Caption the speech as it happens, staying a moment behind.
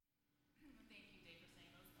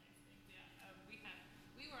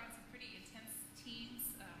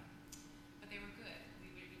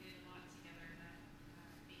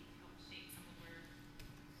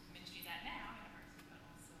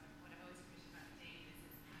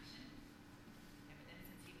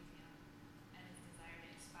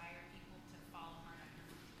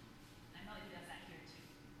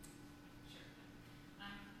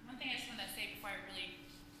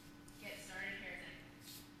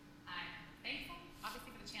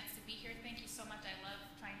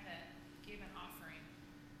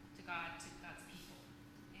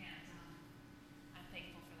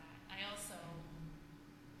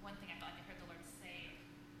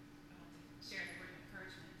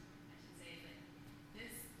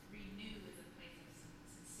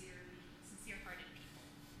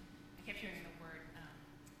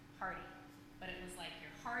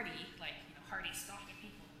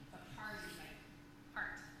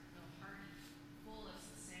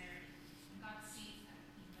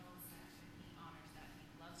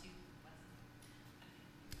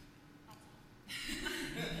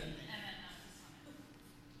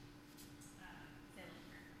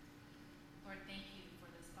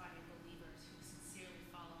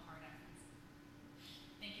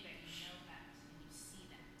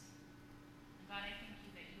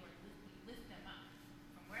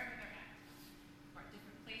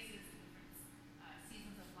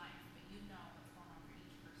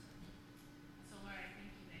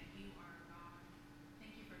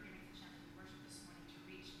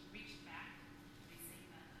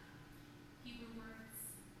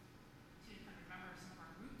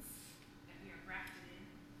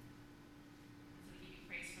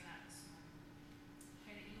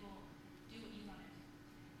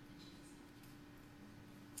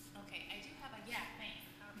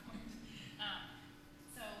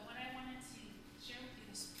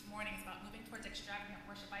towards extravagant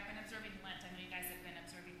worship. I've been observing Lent. I know you guys have been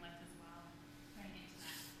observing Lent as well, praying into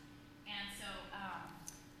that. And so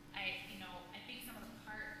I think some of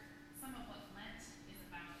what Lent is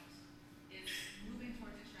about is moving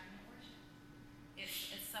towards extravagant worship.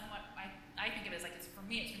 It's somewhat, I think of it as like, for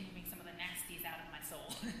me, it's removing some of the nasties out of my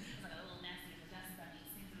soul. It's like a little nasty, the dust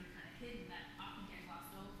bunnies, things that are kind of hidden that often get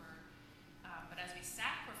glossed over. But as we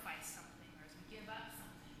sacrifice something, or as we give up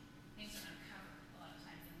something, things are uncovered a lot of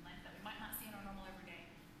times in Lent that we might not see in our normal everyday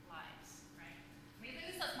lives, right? I mean, at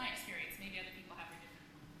least that's my experience. Maybe other people have a different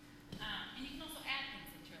one. And you can also add things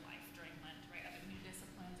into your life during Lent, right? Other new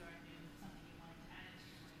disciplines or something you wanted to add into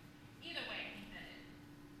your life. Either way, I think that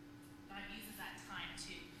God uses that time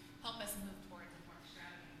to help us move towards a more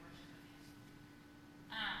extravagant worship of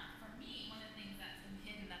Him. For me, one of the things that's been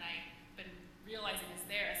hidden that I've been realizing is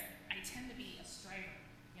there is I tend to be a striver.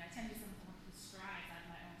 I tend to be someone who strives out of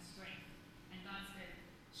my own strength. And God's been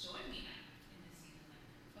showing me that in this season. Like,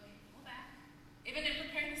 okay, pull back. Even in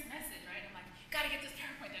preparing this message, right? I'm like, gotta get this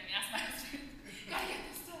PowerPoint done. Ask my husband, gotta get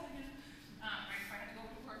this done. Right? If I had to go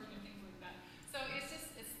to work and things like that. So it's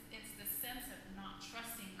the sense of not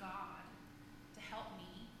trusting God to help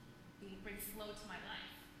me bring flow to my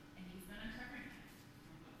life. And He's been uncovering that.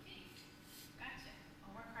 Okay, gotcha.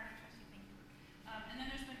 I'll work hard and trust you. Thank you. And then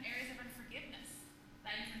there's been areas of unforgiveness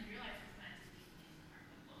that I didn't realize were planted deep in my heart.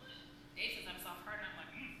 Well, Dave says I'm soft-hearted, and I'm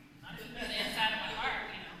like, not even the inside of my heart,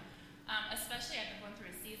 Especially I've been going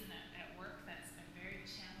through a season at work that's been very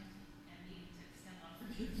challenging and needing to extend a lot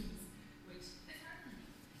of forgiveness, which is hard for me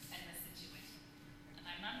in this situation. And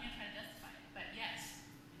I'm not going to try to justify it, but yes,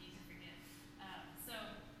 we need to forgive. So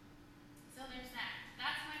there's that.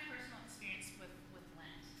 That's my personal experience with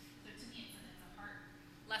Lent. So to me, it's a heart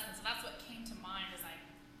lesson. So that's what came to mind as I'm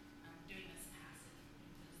doing this passage.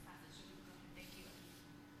 Thank you.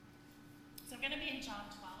 So I'm going to be in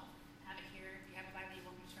John 12. I have it here. If you have a Bible, you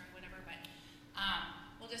want me to turn, whatever. But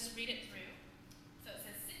we'll just read it through. So it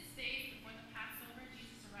says, 6 days before the Passover,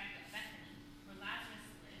 Jesus arrived at Bethany, where Lazarus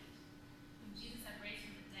lived, whom Jesus had raised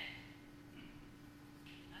from the dead.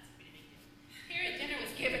 That's a pretty big deal. Here a dinner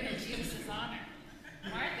was given in Jesus' honor.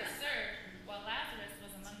 Martha served, while Lazarus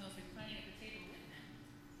was among those reclining at the table with him.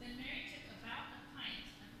 Then Mary took about a pint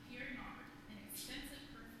of pure nard, an expensive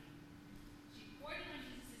perfume. She poured it on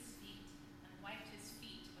Jesus' feet and wiped His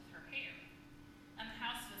feet with her hair. And the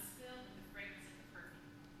house was filled with the fragrance of the perfume.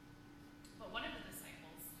 But one of the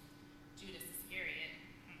disciples, Judas Iscariot,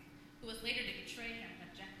 who was later to betray Him,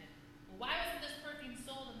 objected. Well, why wasn't this perfume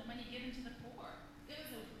sold and the money given to the poor? It was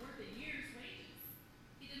worth a year's wages.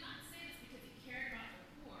 He did not say this because He cared about the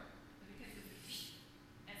poor, but because He was a thief.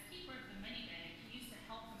 As keeper of the money bag, He used to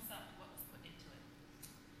help Himself to what was put into it.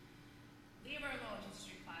 Leave her alone,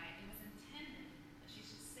 Jesus replied. It was intended that she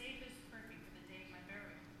should save this perfume for the day of my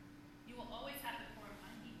burial. You will always have the poor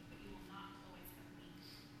among you, but you will not always have me.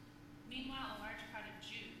 Meanwhile, a large crowd of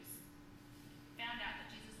Jews found out that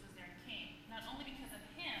Jesus was there and came, not only because of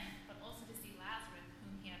Him, but also to see Lazarus,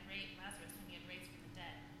 whom he had raised from the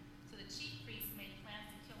dead. So the chief priests made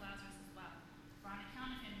plans to kill Lazarus as well. For on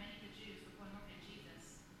account of him, many of the Jews were going over to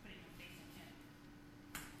Jesus, putting their faith in Him.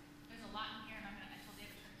 There's a lot in here, and I told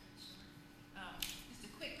David to keep it short. Just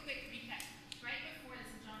a quick recap. Right before this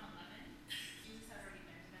in John 11, Jesus had already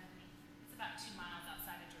been to Bethany. It's about 2 miles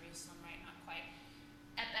outside of Jerusalem, right? Not quite.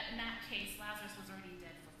 In that case, Lazarus was already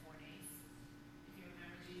dead for 4 days. If you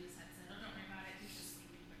remember, Jesus had said, "Oh, don't worry about it. He's just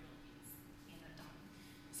sleeping," but really he ended up dying.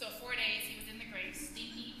 So 4 days, he was in the grave.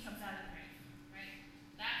 Stinky comes out of the grave, right?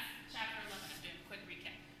 That's chapter 11. I'm doing a quick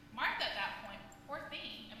recap. Martha, at that point, poor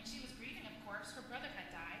thing. I mean, she was grieving, of course. Her brother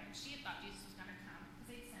had died, and she had thought Jesus was going to come because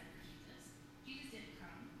they'd sent for Jesus. Jesus didn't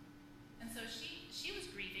come. And so she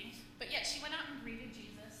was grieving, but yet she went out and greeted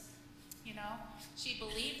Jesus. She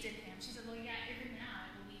believed in Him. She said, well, yeah, even now I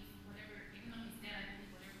believe whatever, even though He's dead, I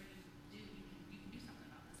believe whatever you do, you can do something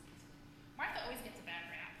about this, basically. Martha always gets a bad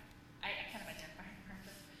rap. I kind of identify with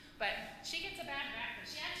Martha. But she gets a bad rap, but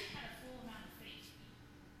she actually had a full amount of faith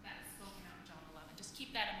that was spoken out in John 11. Just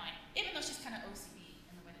keep that in mind. Even though she's kind of OCD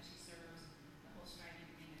in the way that she serves, the whole striving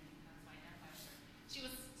thing, I think that's why I identify with her. She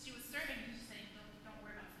was serving, and she said, don't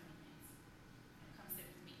worry about so many things. Come sit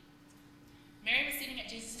with me. Mary was sitting at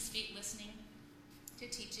Jesus' feet listening to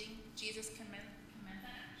teaching. Jesus commend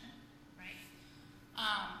that action, right?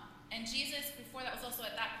 And Jesus, before that, was also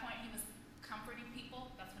at that point, He was comforting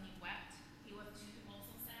people. That's when He wept. He was too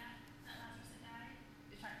also sad that Lazarus had died.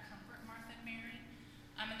 He was trying to comfort Martha and Mary.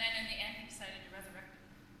 And then in the end, He decided to resurrect him.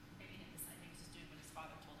 Maybe He didn't decide. He was just doing what His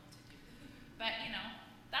Father told Him to do. But,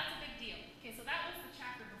 that's a big deal. Okay, so that was the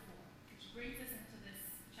chapter before, which brings us into this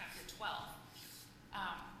chapter 12.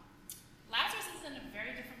 Lazarus is in a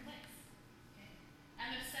very different place.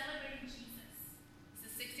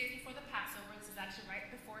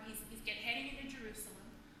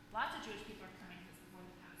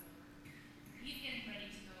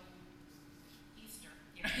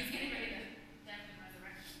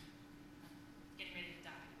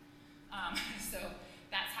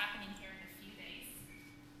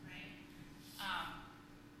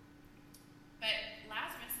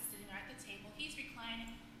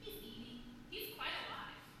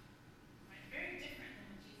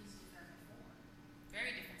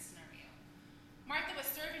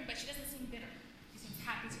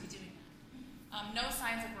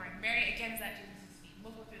 again is at Jesus' feet.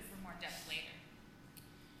 We'll go through this a little more depth later.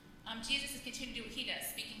 Jesus is continuing to do what he does,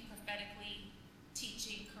 speaking prophetically,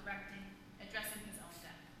 teaching, correcting, addressing his own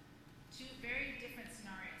death. Two very different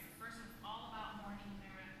scenarios. The first was all about mourning. They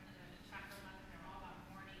were in chapter 11. They were all about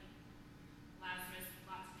mourning Lazarus.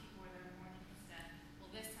 Lots of people were there mourning his death.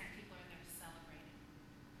 Well, this time people are there celebrating.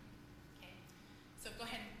 Okay? So go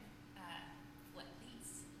ahead and flip,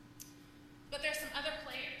 please. But there's some other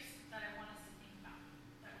players that I want us to think about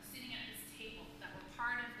that were sitting at this table, that were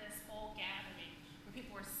part of this whole gathering, where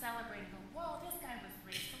people were celebrating, going, whoa, this guy was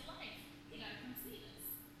raised to life. You gotta come see this.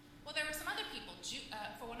 Well, there were some other people.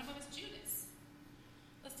 For one of them was Judas.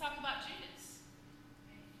 Let's talk about Judas.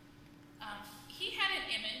 Okay. He had an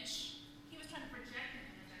image. He was trying to project an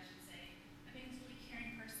image, I should say. I think he was a really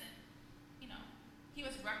caring person. You know, he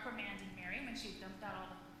was reprimanding Mary when she dumped out all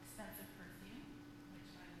the expensive perfume, which,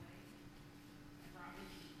 by the way, I brought with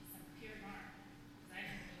me some Pure Nard, because I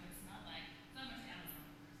didn't know what it smelled like. So much Amazon.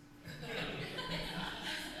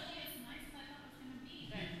 Really as nice as I thought it was going to be,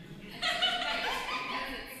 but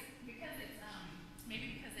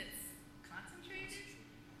maybe because it's concentrated,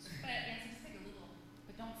 but yeah, so just take a little,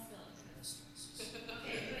 but don't spill it.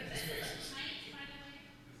 Okay, but this is a pint, by the way.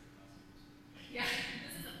 Yeah,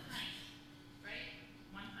 this is a pint, right?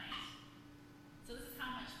 1 pint. So this is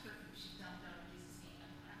how much perfume she dumped out of Jesus' feet at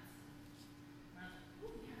the last. And I was like,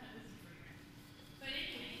 ooh, yeah, that was fragrant. But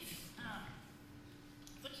anyways,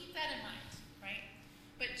 so keep that in mind, right?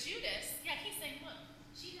 But Judas, yeah, he's saying, look,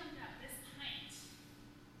 she dumped out this pint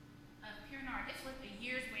of Pure Nard. It's worth a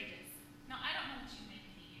year's wages. Now, I don't know what you make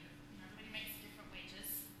in a year. You know, everybody makes different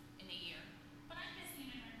wages in a year. But I'm guessing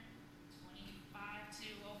you earn 25 to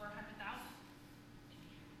over 100,000 in a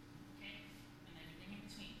year. Okay? And everything in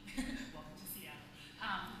between. Welcome to Seattle.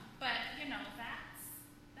 But, you know, that's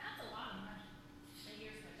a lot of money. A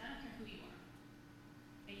year's wage. I don't care who you are.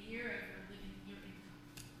 A year of your living, your income.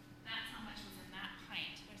 That's how much was in that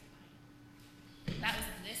pint. Where's the pint? That was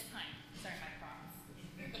in this pint. Sorry, my props.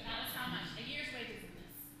 That was how much? A year's wages in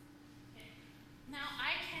this. Okay. Now,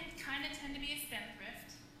 I can kind of tend to be a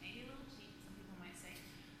spendthrift, maybe a little cheap, some people might say.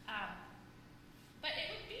 But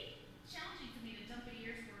it would be challenging for me to dump a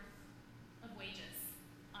year's worth of wages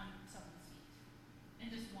on someone's feet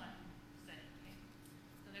in just one setting. Okay.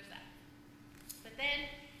 So there's that. But then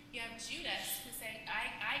you have Judas who's saying,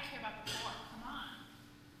 I care about the poor. Come on.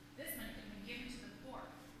 This money could have been given to the poor.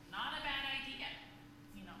 Not a bad idea.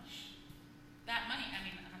 You know, that money, I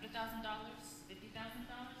mean, $100,000, $50,000,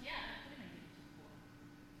 yeah, that could have been given to the poor.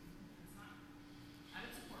 It's not. I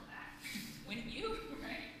would support that. Wouldn't you?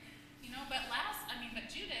 Right? You know, but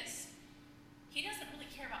Judas, he doesn't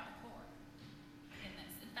really care about the poor in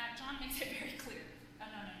this. In fact, John makes it very clear. Oh,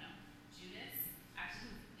 no. Judas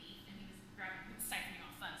actually was a thief, and he was siphoning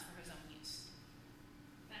off funds for his own use.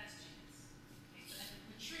 That's Judas. Okay, so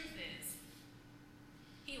the truth is,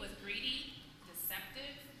 he was greedy,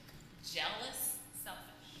 deceptive, jealous,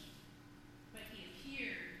 selfish. But he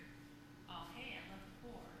appeared, oh, hey, I love the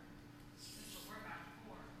poor. This is what we're about, the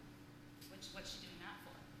poor. What's she doing that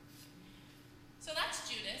for? So that's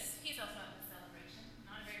Judas. He's also at the celebration.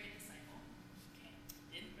 Not a very good disciple. Okay.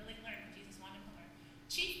 Didn't really learn what Jesus wanted him to learn.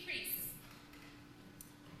 Chief priests.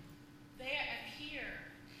 They appear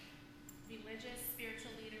religious,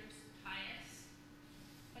 spiritual leaders, pious.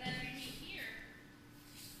 But as we read here,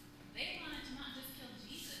 they wanted to not just kill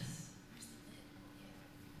Jesus. Where's the lid? Oh, yeah.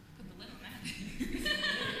 Put the lid on that.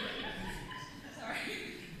 Sorry.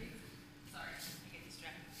 I get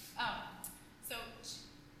distracted. So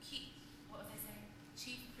what was I saying?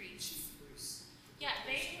 Chief priests. Yeah,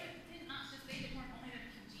 they weren't only there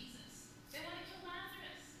to kill Jesus. They wanted to kill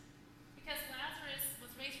Lazarus. Because Lazarus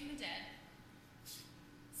was raised from the dead.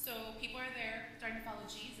 So people are there starting to follow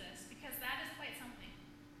Jesus because that is quite something.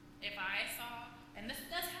 If I saw, and this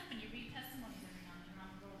does happen, you read testimonies every now and then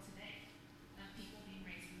around the world today of people being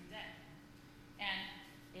raised from the dead. And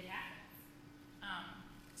it happens.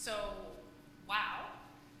 So, wow.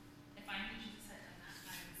 If I knew Jesus had done that,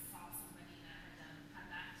 I saw somebody that had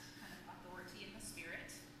that kind of authority in the spirit.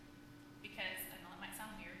 Because I know it might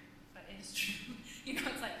sound weird, but it is true. You know,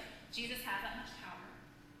 it's like Jesus has that much power,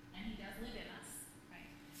 and he does live in us, right?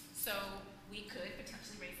 So we could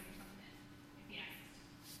potentially raise somebody from the dead if he asked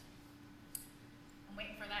us to. I'm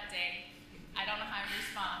waiting for that day. I don't know how I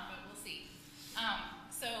respond, but we'll see.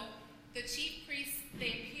 So the chief priests,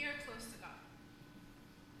 they appear close to God.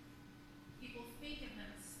 People think of them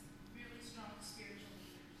as really strong spiritual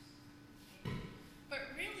leaders. Okay?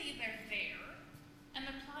 But really they're there, and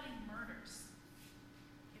they're plotting murders.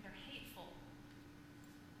 Okay, they're hateful.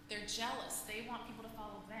 They're jealous. They want people to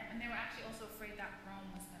follow them. And they were actually also afraid that Rome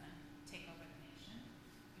was going to take over the nation.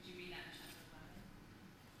 Would you read that in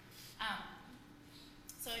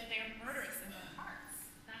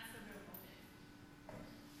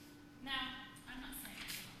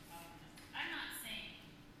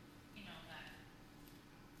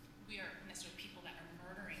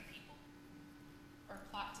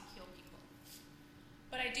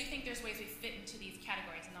do think there's ways we fit into these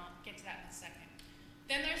categories, and I'll get to that in a second.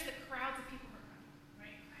 Then there's the crowds of people who are coming,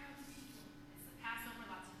 right? Crowds of people. It's the Passover.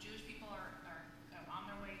 Lots of Jewish people are on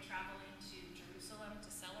their way traveling to Jerusalem to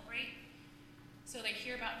celebrate. So they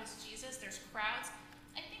hear about this Jesus. There's crowds.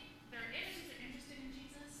 I think their images are interested in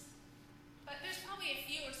Jesus, but there's probably a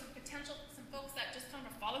few or some folks that just kind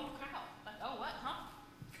of follow the crowd. Like, oh, what, huh?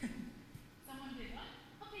 Someone did what?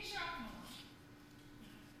 Okay, sure, I'll come along.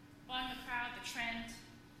 Following the crowd, the trend,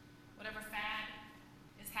 whatever fad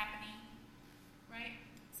is happening, right?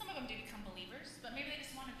 Some of them do become believers, but maybe they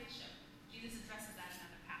just want a good show. Jesus addresses that in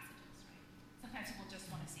other passages, right? Sometimes people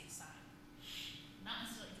just want to see a sign. Not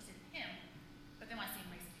necessarily interested in him, but they want to see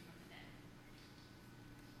him raise people from the dead.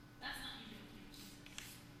 That's not usually what Jesus.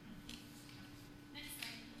 Next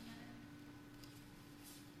slide, please.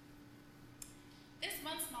 This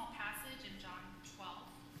one small passage in John 12,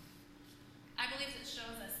 I believe it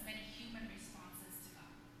shows us many human responses to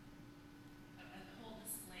God. A whole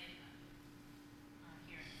display of them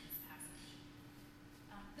here in this passage.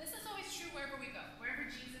 This is always true wherever we go. Wherever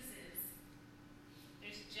Jesus is,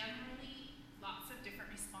 there's generally lots of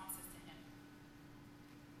different responses to him.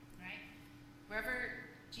 Right? Wherever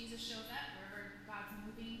Jesus shows up, wherever God's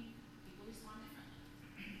moving, people respond differently.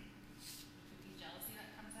 There could be jealousy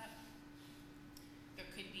that comes up. There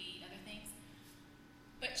could be other things.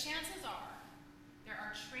 But chances are, there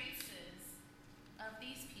are traces of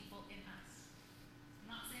these people in us.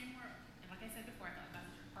 I'm not saying we're, and like I said before, I thought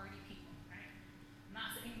those are party people, right? I'm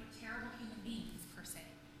not saying we're terrible human beings, per se.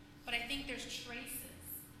 But I think there's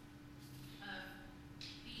traces of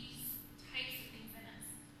these types of things in us.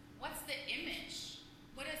 What's the image?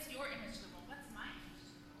 What is your image to the world? What's my image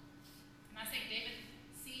to the world? And I say, Dave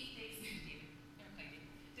sees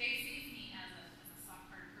me as a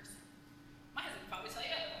soft-hearted person. My husband would probably tell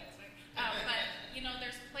you otherwise, right? But,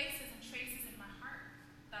 there's places and traces in my heart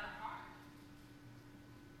that are hard.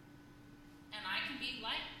 And I can be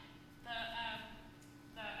like the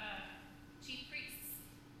chief priests.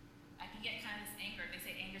 I can get kind of this anger. They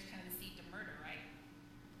say anger is kind of the seed to murder, right?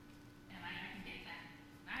 And I can get that.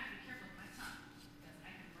 And I have to be careful with my tongue, because I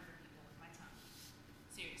can murder people with my tongue.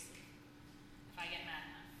 Seriously. If I get mad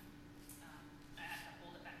enough. I have to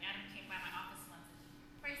hold it back. Adam came by my office once and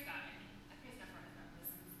praise God. I praise God for him that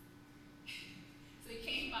listens. So he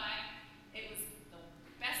came by. It was the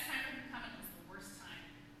best time for him to come, and it was the worst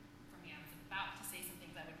time for me. I was about to say some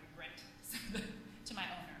things I would regret to my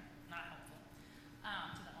owner. Not helpful.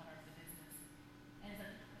 To the owner of the business. And he's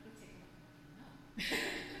like, I would take a look. No.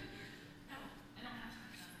 No, I don't have time.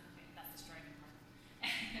 I was like, okay, that's the striking part. I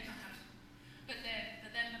don't have time. But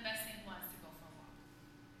then the best thing was to go for a walk.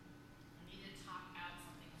 I needed to talk out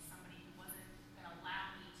something with somebody who wasn't going to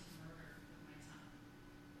allow me to murder with my tongue.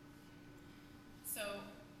 So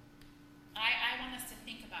I want us to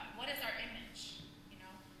think about, what is our image?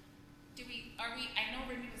 I know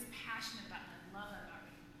Renew is passionate about, and I love that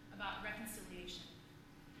about reconciliation,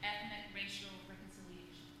 ethnic, racial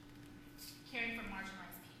reconciliation, caring for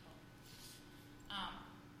marginalized people.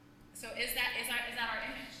 So is that our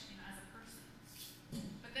image, as a person?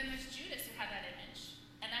 But then there's Judas who had that image,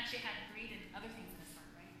 and actually had greed and other things in his heart,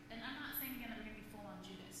 right? And I'm not saying again that we're going to be full on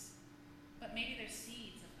Judas, but maybe there's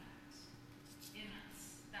seeds of that in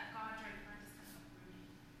us that God tried to just kind of uprooting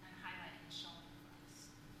and highlighting and showing for us,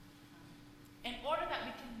 in order that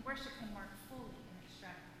we can worship Him more fully and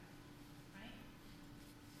extravagantly, right?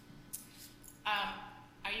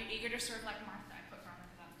 Are you eager to serve like Martha? I put Martha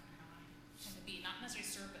because that's kind of how I tend to be. Not necessarily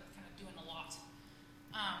serve, but kind of doing a lot.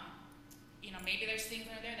 Maybe there's things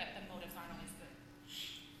that are there that the motives aren't always good.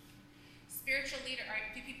 Spiritual leader, all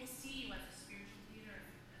right, do people see you as a spiritual leader,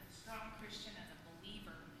 as a strong Christian, as a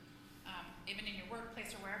believer, even in your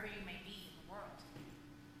workplace or wherever you may be in the world?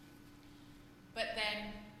 But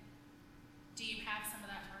then, do you have some of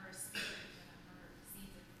that murderous spirit, or that murder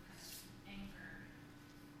seeds of kind of anger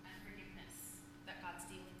and forgiveness that God's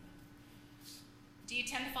dealing with? Do you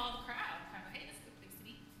tend to follow the crowd? Kind of, hey, this is a good place to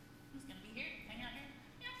be. Who's going to be here? Hang out here?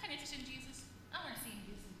 Yeah, I'm kind of interested in Jesus. I want to see him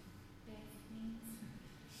do some fancy things.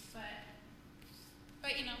 But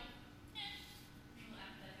maybe we'll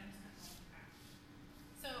add that. I'm just not going with the crowd.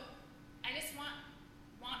 So I just want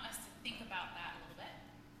us to think about that a little bit.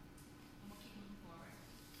 And we'll keep moving forward.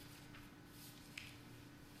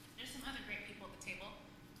 There's some other great people at the table.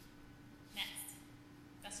 Next.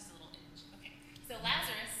 That's just a little image. Okay. So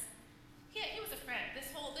Lazarus, he was a friend.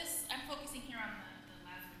 I'm focusing here on the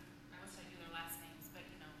Lazarus. I always try to do their last names, but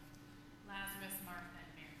Lazarus, Martha,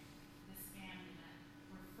 and Mary. This family that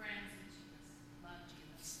were friends with Jesus, loved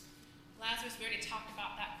Jesus. Lazarus, we already talked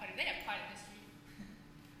about that quite a bit. They have quite a history.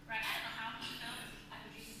 Right? I don't know how he felt after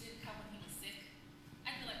Jesus didn't come when he was sick.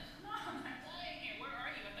 I feel like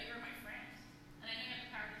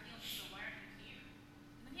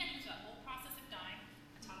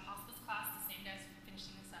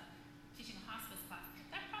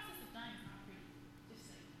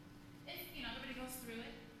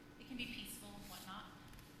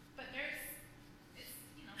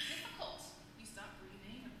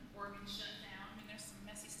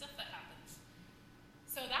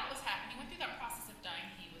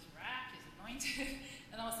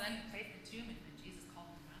And all of a sudden he played the tomb, and then Jesus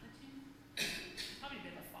called him out of the tomb. Probably a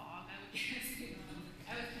bit of a fog, I would guess. I was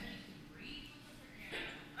kind of, can you breathe?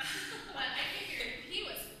 But I figured he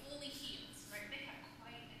was fully healed, right? They have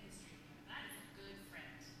quite a history together. That is a good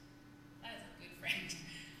friend. That is a good friend.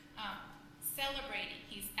 Celebrating.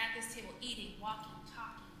 He's at this table eating, walking,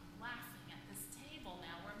 talking, laughing at this table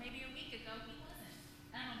now, where maybe a week ago he wasn't.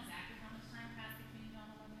 I don't know exactly how much time passed between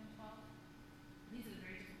John 11 and 12. He's in a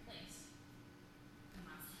very different place than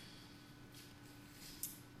last time.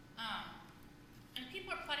 And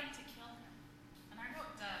people are plotting to kill him. And I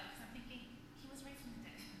wrote, because I'm thinking, he was raised from the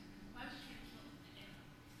dead. Why would you try to kill him?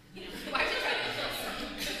 You know, why would you try to kill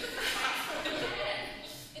someone?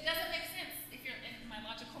 It doesn't make sense if you're in my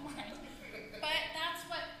logical mind. But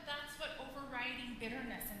that's what overriding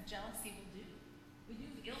bitterness and jealousy will do. We do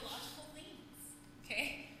illogical things.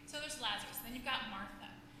 Okay? So there's Lazarus. Then you've got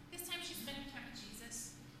Martha. This time she's spending time with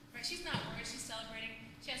Jesus. Right? She's not worried, she's celebrating.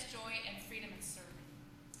 She has joy and freedom in serving.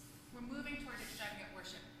 We're moving towards extravagant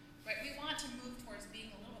worship. Right? We want to move towards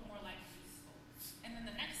being a little bit more like useful. And then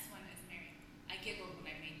the next one is Mary. I giggled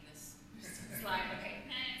when I made this slide. Okay,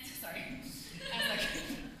 sorry. I was like,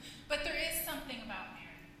 but there is something about Mary.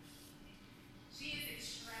 She is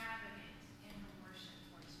extravagant in her worship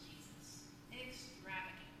towards Jesus.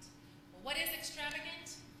 Extravagant. Well, what is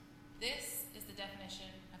extravagant? This is the definition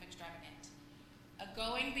of extravagant. A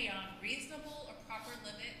going beyond reasonable or proper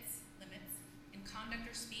limits in conduct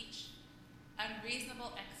or speech,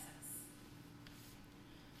 unreasonable excess.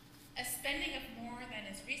 A spending of more than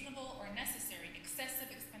is reasonable or necessary, excessive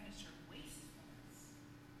expenditure, wastefulness.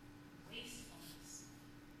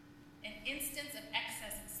 An instance of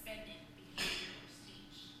excess in spending, behavior, or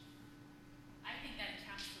speech. I think that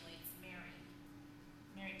encapsulates Mary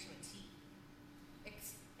to a T.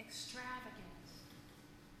 Extravagant.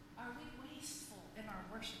 Are we wasteful in our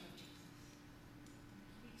worship of Jesus?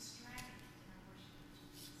 Are we extravagant in our worship of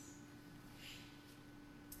Jesus?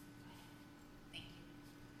 Thank you.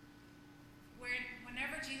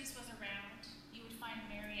 Whenever Jesus was around, you would find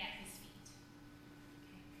Mary at his feet.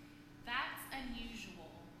 Okay. That's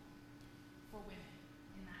unusual for women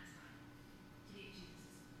in that time to be at Jesus'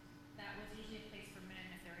 feet. That was usually a place for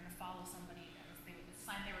men if they were going to follow somebody. They would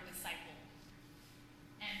sign they were a disciple.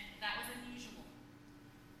 And that was unusual.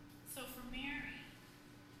 So for Mary,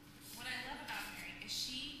 what I love about Mary is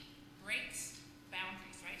she breaks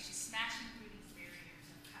boundaries, right? She's smashing through these barriers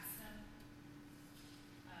of custom,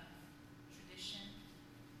 of tradition,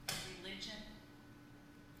 of religion.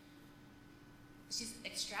 She's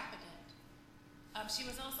extravagant. She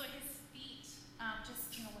was also at his feet,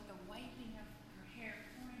 just, with the wiping of her hair,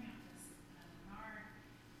 pouring out this nard.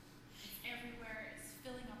 It's everywhere. It's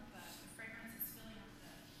filling up the fragrance. It's filling up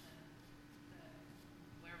the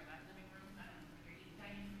wherever that living room, I don't know where they're eating,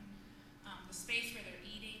 dining room, the space where they're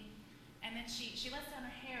eating. And then she lets down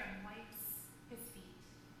her hair and wipes his feet.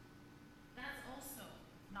 That's also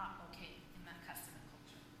not okay in that custom and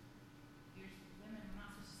culture. Women are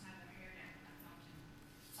not supposed to have their hair down. That's often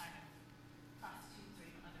a sign of prostitutes or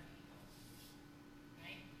even other people.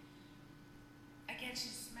 Right? Again,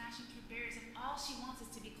 she's smashing through barriers, and all she wants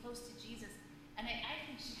is to be close to Jesus. And I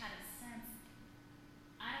think she had a sense,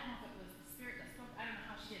 I don't know if it was the Spirit that spoke, I don't know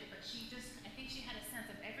how she did it, but I think she had a sense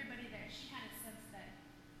of everybody there. She had a sense that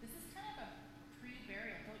this is kind of a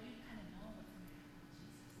pre-burial. Don't you kind of know what's going to happen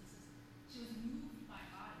with Jesus? She was moved by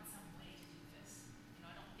God in some way to do this.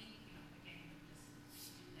 I don't think, again,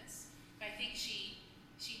 just do this. But I think she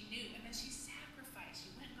knew, and then she sacrificed. She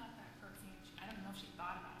went and got that perfume. I don't know if she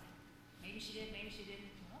thought about it. Maybe she did, maybe she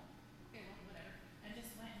didn't. Okay, well, whatever. And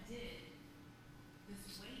just went and did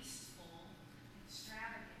this wasteful,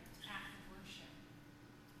 extravagant act of worship.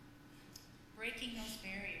 Breaking those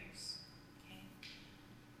barriers. Okay?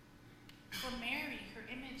 For Mary, the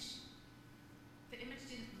image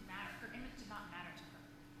didn't matter. Her image did not matter to her.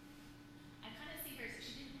 I kind of see her as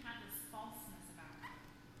she didn't have this falseness about her.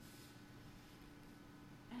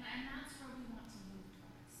 And that's where we want to move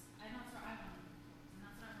towards. And that's where I want to move towards. And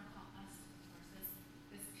that's what I want to call us to move towards.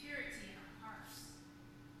 This purity in our hearts.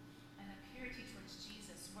 And the purity towards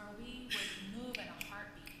Jesus, where we would move in a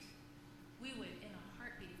heartbeat. We would, in a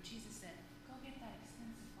heartbeat, if Jesus said, go get that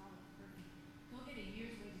expensive bottle of perfume. Go get a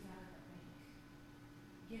year's wages out of that bank.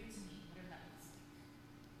 Give it to me, whatever that looks like.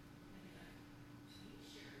 I'd be like, are you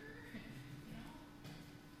sure?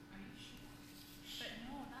 Are you sure? But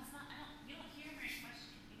no, that's not, you don't hear Mary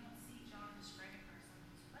question. You don't see John describing her as someone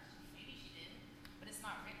who's questioning. Maybe she did, but it's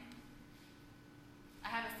not written. I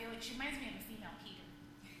have a feeling, she reminds me of a female Peter.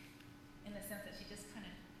 In the sense that she just kind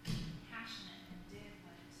of passionate and did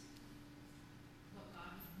what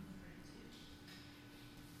God was moving her to do.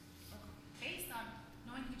 Based on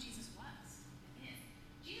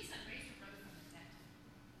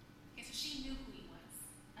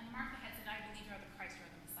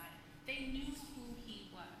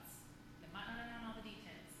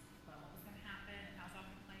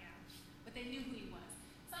they knew who he was.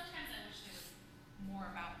 Sometimes I wish there was more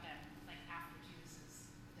about them, like after Jesus'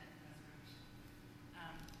 death and resurrection.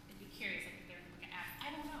 I'd be curious, like if they're in the book of Acts. I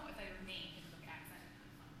don't know if they were named in the book of Acts. That'd be kind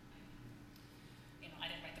of fun. I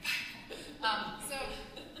didn't write the Bible.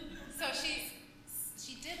 So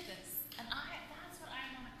she did this, and that's what I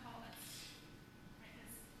want to call us. Right?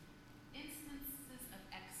 This instances of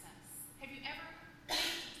excess. Have you ever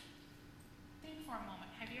think for a moment?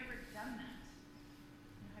 Have you ever done that?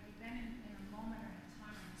 Have you been in a moment or in a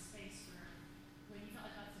time or in a space where you felt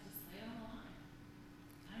like God said, just lay it on the line.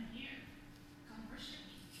 I'm here. Come worship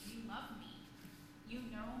me. You love me. You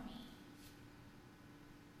know me.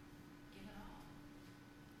 Give it all.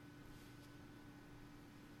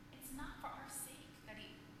 It's not for our sake that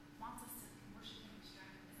he wants us to worship him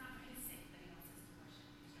extravagantly. It's not for his sake that he wants us to worship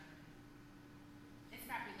him extravagantly. It's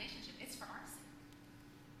that relationship. It's for our sake.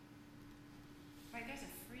 Right? There's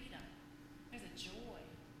a freedom. There's a joy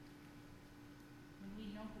when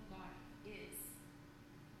we know who God is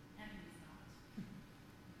and who he's not.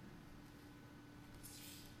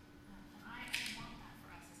 And I want that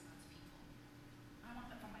for us as God's people. I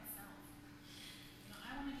want that for myself.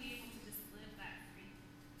 I want to be able to just live that freedom.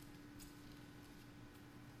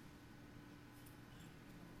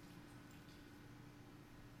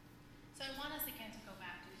 So I want us again to go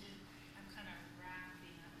back to, I'm kind of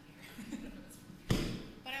wrapping up here.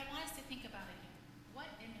 But I want us to think about it again. What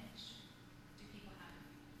image do people have of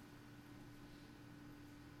you?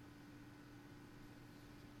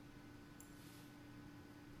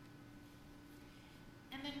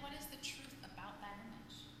 And then what is the truth about that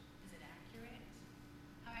image? Is it accurate?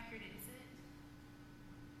 How accurate is it?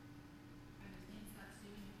 Are there things God's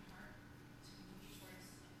doing in your heart to move you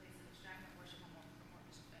towards a place of extravagant worship or more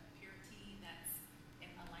purity that's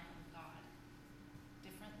in alignment with God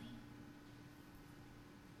differently?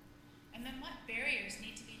 And then what barriers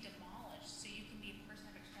need to be